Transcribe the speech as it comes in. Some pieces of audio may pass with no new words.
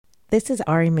This is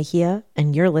Ari Mejia,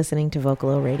 and you're listening to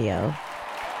Vocalo Radio.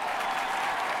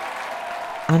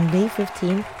 On May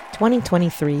 15th,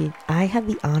 2023, I had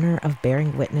the honor of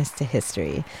bearing witness to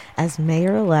history as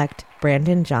Mayor-elect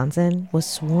Brandon Johnson was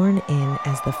sworn in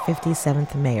as the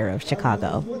 57th mayor of Chicago.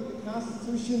 I will support the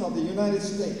Constitution of the United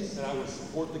States. And I will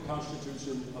support the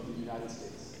Constitution of the United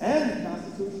States. And the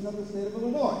Constitution of the State of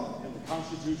Illinois. And the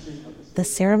Constitution of the State. The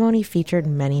ceremony featured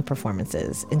many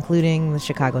performances, including the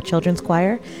Chicago Children's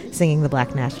Choir singing the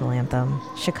Black National Anthem,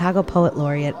 Chicago Poet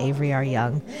Laureate Avery R.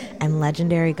 Young, and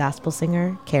legendary gospel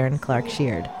singer Karen Clark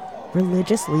Sheard.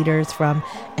 Religious leaders from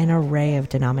an array of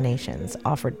denominations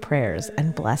offered prayers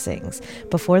and blessings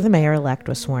before the mayor-elect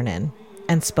was sworn in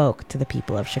and spoke to the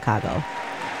people of Chicago.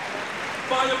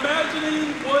 By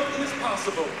imagining what is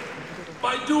possible,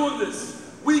 by doing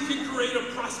this, we can create a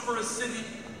prosperous city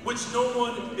which no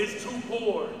one is too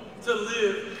poor to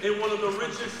live in one of the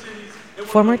richest cities.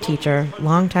 Former teacher,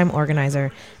 longtime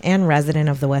organizer, and resident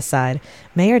of the West Side,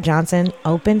 Mayor Johnson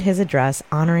opened his address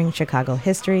honoring Chicago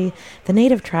history, the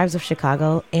native tribes of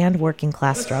Chicago, and working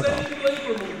class struggle. The same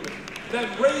labor movement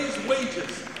that raised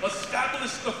wages,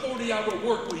 established the 40-hour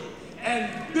work week,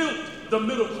 and built the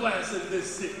middle class in this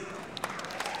city.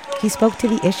 He spoke to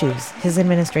the issues his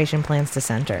administration plans to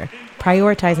center,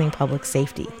 prioritizing public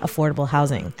safety, affordable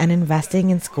housing, and investing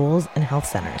in schools and health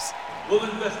centers. We'll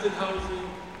invest in housing,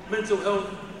 mental health,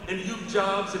 and youth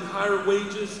jobs and higher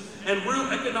wages, and real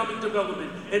economic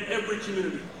development in every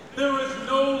community. There is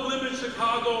no limit,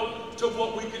 Chicago, to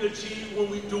what we can achieve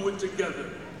when we do it together.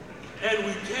 And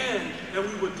we can,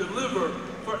 and we will deliver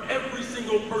for every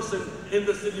single person in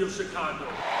the city of Chicago.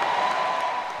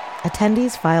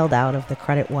 Attendees filed out of the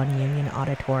Credit One Union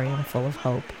Auditorium full of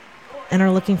hope and are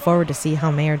looking forward to see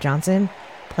how Mayor Johnson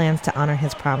plans to honor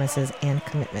his promises and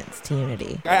commitments to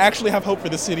unity. I actually have hope for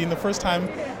the city in the first time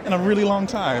in a really long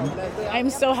time.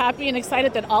 I'm so happy and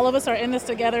excited that all of us are in this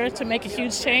together to make a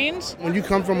huge change. When you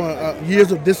come from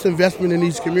years of disinvestment in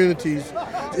these communities,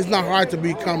 it's not hard to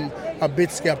become a bit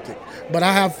skeptic. But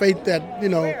I have faith that,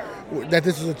 that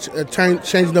this is a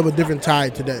changing of a different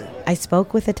tide today. I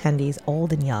spoke with attendees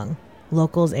old and young,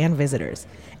 locals and visitors,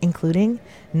 including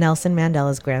Nelson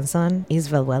Mandela's grandson,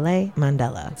 Zwelivelile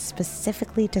Mandela,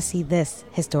 specifically to see this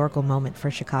historical moment for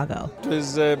Chicago. It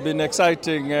has been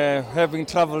exciting having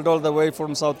traveled all the way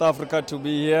from South Africa to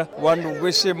be here. Want to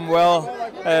wish him well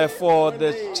for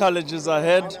the challenges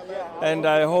ahead, and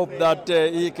I hope that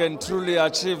he can truly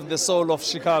achieve the soul of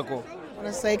Chicago. I want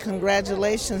to say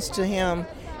congratulations to him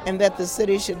and that the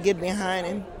city should get behind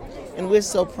him, and we're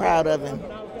so proud of him.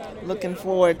 Looking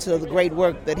forward to the great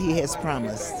work that he has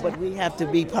promised, but we have to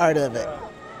be part of it.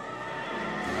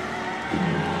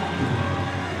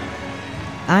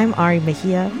 I'm Ari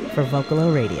Mejia for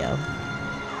Vocalo Radio.